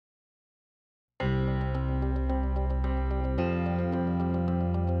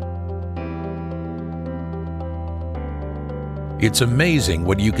It's amazing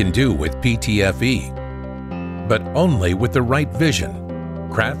what you can do with PTFE, but only with the right vision,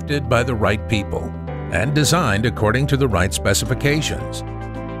 crafted by the right people, and designed according to the right specifications.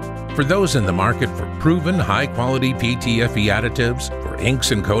 For those in the market for proven high-quality PTFE additives for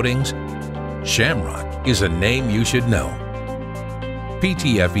inks and coatings, Shamrock is a name you should know.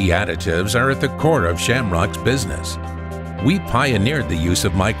 PTFE additives are at the core of Shamrock's business. We pioneered the use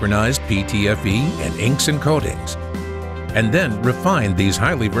of micronized PTFE in inks and coatings, and then refined these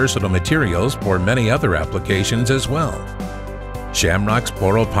highly versatile materials for many other applications as well. Shamrock's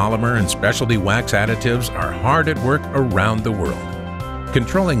fluoropolymer and specialty wax additives are hard at work around the world,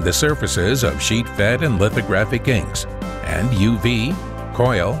 controlling the surfaces of sheet-fed and lithographic inks, and UV,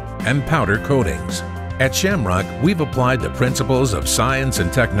 coil, and powder coatings. At Shamrock, we've applied the principles of science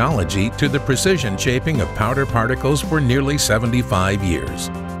and technology to the precision shaping of powder particles for nearly 75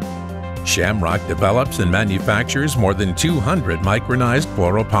 years. Shamrock develops and manufactures more than 200 micronized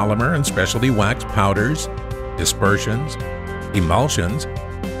fluoropolymer and specialty wax powders, dispersions, emulsions,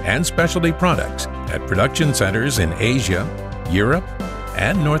 and specialty products at production centers in Asia, Europe,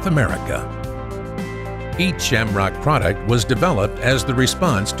 and North America. Each Shamrock product was developed as the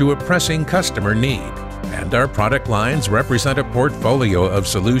response to a pressing customer need, and our product lines represent a portfolio of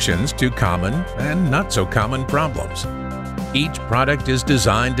solutions to common and not so common problems. Each product is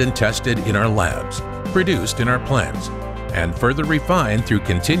designed and tested in our labs, produced in our plants, and further refined through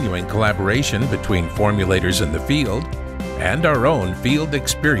continuing collaboration between formulators in the field and our own field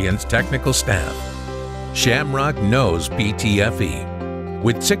experienced technical staff. Shamrock knows PTFE,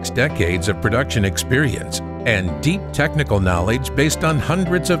 with 6 decades of production experience and deep technical knowledge based on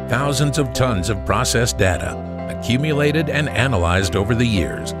hundreds of thousands of tons of process data accumulated and analyzed over the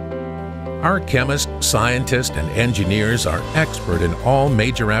years. Our chemists, scientists, and engineers are expert in all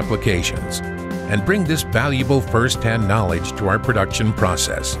major applications and bring this valuable first-hand knowledge to our production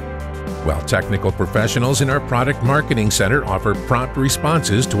process, while technical professionals in our product marketing center offer prompt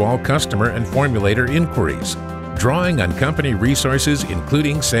responses to all customer and formulator inquiries, drawing on company resources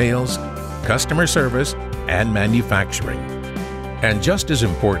including sales, customer service, and manufacturing. And just as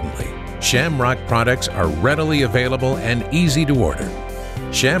importantly, Shamrock products are readily available and easy to order.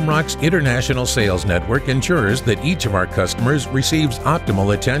 Shamrock's international sales network ensures that each of our customers receives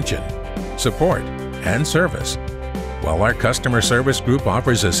optimal attention, support, and service, while our customer service group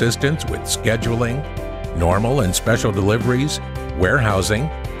offers assistance with scheduling, normal and special deliveries, warehousing,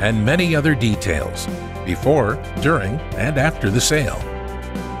 and many other details before, during, and after the sale.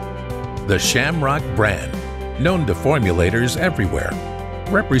 The Shamrock brand, known to formulators everywhere,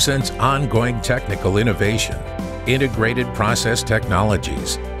 represents ongoing technical innovation, integrated process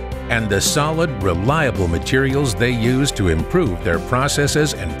technologies, and the solid, reliable materials they use to improve their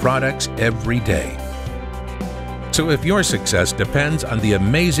processes and products every day. So if your success depends on the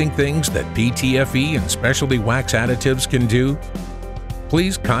amazing things that PTFE and specialty wax additives can do,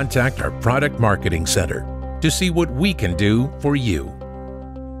 please contact our product marketing center to see what we can do for you.